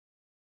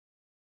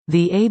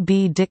The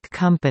A.B. Dick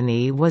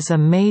Company was a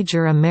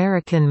major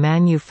American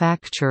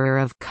manufacturer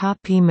of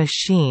copy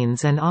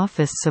machines and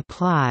office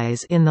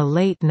supplies in the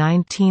late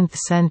 19th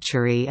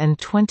century and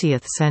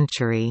 20th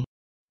century.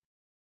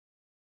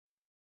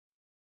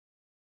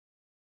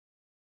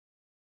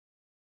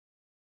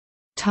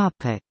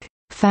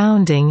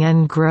 Founding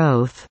and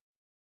growth.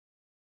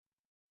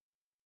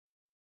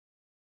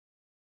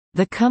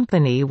 The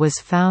company was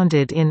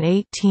founded in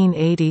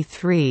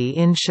 1883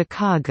 in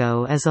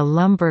Chicago as a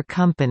lumber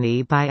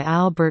company by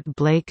Albert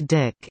Blake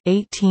Dick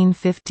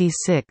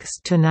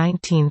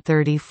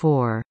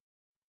 (1856–1934).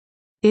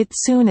 It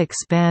soon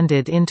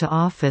expanded into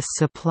office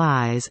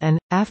supplies and,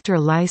 after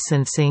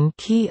licensing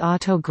key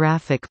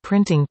autographic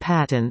printing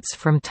patents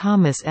from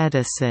Thomas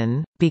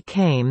Edison,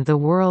 became the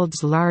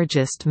world's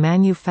largest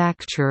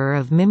manufacturer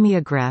of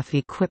mimeograph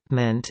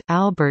equipment.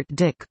 Albert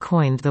Dick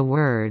coined the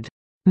word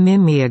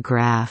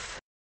mimeograph.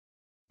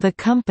 The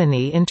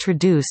company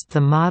introduced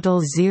the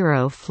Model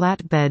 0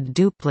 flatbed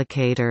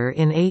duplicator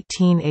in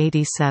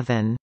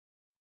 1887.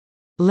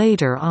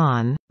 Later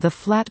on, the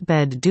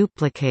flatbed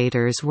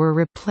duplicators were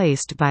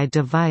replaced by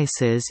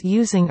devices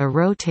using a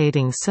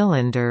rotating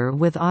cylinder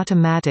with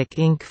automatic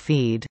ink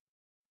feed.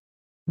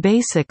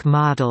 Basic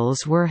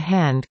models were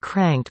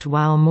hand-cranked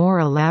while more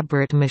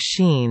elaborate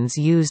machines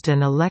used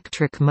an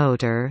electric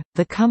motor.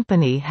 The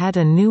company had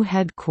a new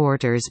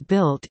headquarters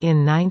built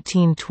in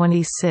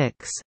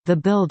 1926, the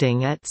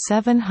building at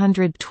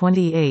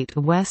 728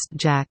 West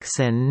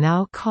Jackson,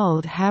 now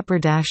called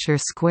Haberdasher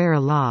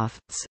Square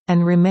Lofts,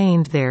 and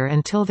remained there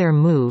until their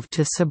move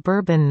to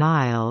suburban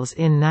Niles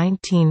in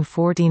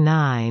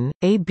 1949.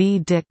 A.B.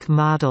 Dick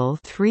Model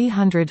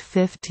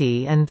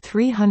 350 and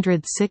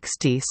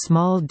 360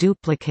 small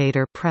duplicator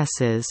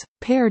presses,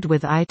 paired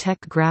with iTech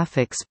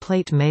graphics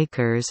plate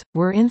makers,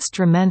 were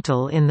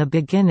instrumental in the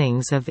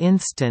beginnings of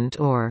instant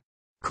or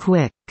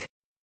quick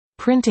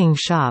printing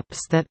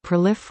shops that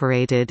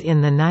proliferated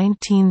in the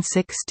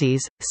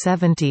 1960s,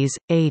 70s,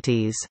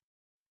 80s.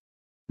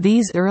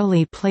 These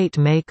early plate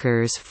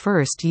makers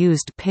first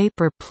used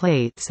paper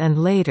plates and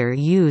later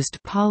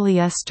used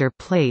polyester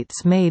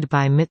plates made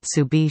by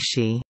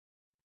Mitsubishi.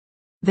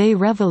 They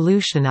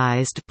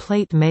revolutionized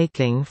plate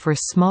making for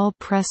small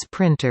press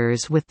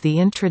printers with the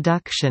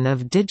introduction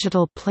of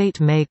digital plate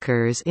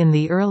makers in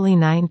the early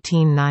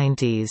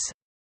 1990s.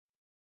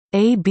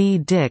 A.B.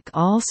 Dick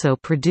also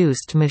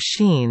produced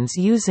machines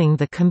using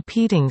the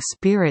competing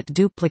Spirit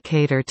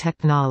duplicator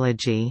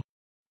technology.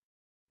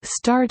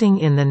 Starting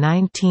in the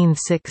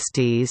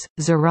 1960s,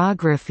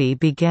 xerography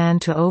began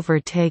to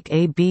overtake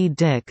A.B.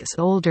 Dick's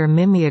older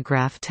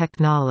mimeograph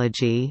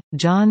technology.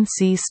 John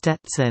C.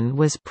 Stetson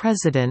was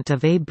president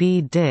of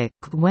A.B. Dick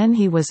when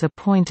he was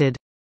appointed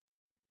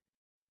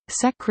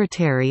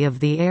Secretary of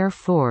the Air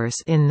Force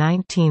in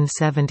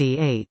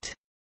 1978.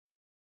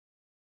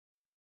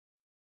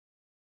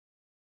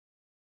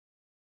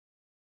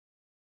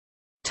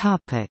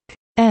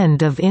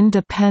 End of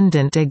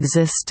independent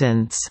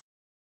existence.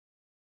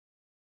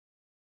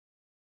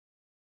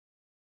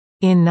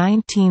 In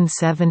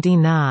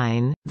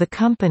 1979, the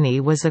company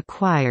was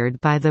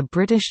acquired by the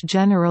British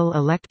General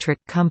Electric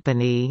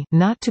Company,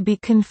 not to be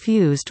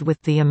confused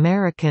with the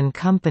American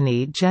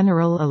company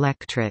General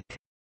Electric.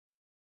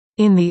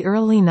 In the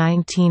early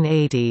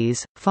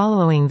 1980s,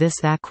 following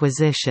this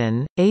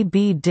acquisition,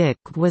 A.B. Dick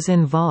was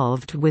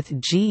involved with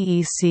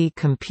GEC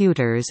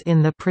Computers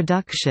in the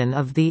production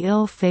of the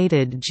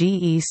ill-fated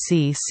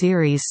GEC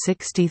Series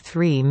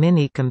 63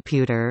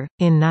 minicomputer.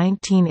 In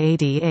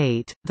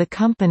 1988, the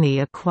company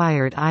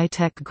acquired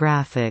iTech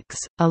Graphics,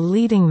 a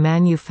leading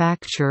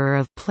manufacturer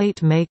of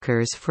plate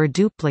makers for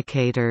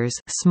duplicators,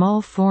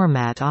 small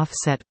format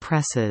offset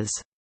presses.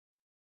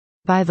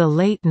 By the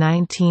late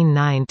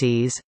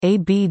 1990s,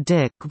 A.B.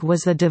 Dick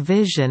was a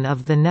division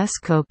of the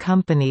Nesco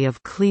Company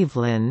of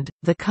Cleveland.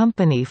 The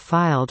company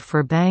filed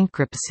for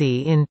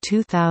bankruptcy in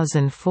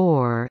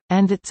 2004,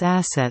 and its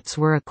assets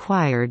were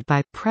acquired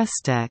by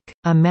Prestec,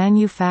 a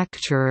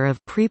manufacturer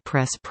of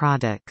prepress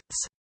products.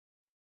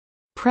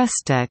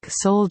 Prestec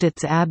sold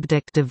its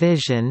Abdic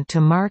division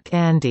to Mark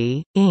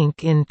Andy,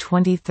 Inc. in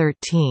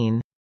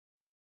 2013.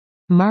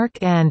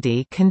 Mark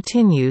Andy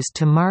continues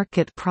to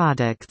market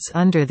products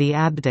under the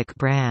Abdic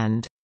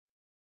brand.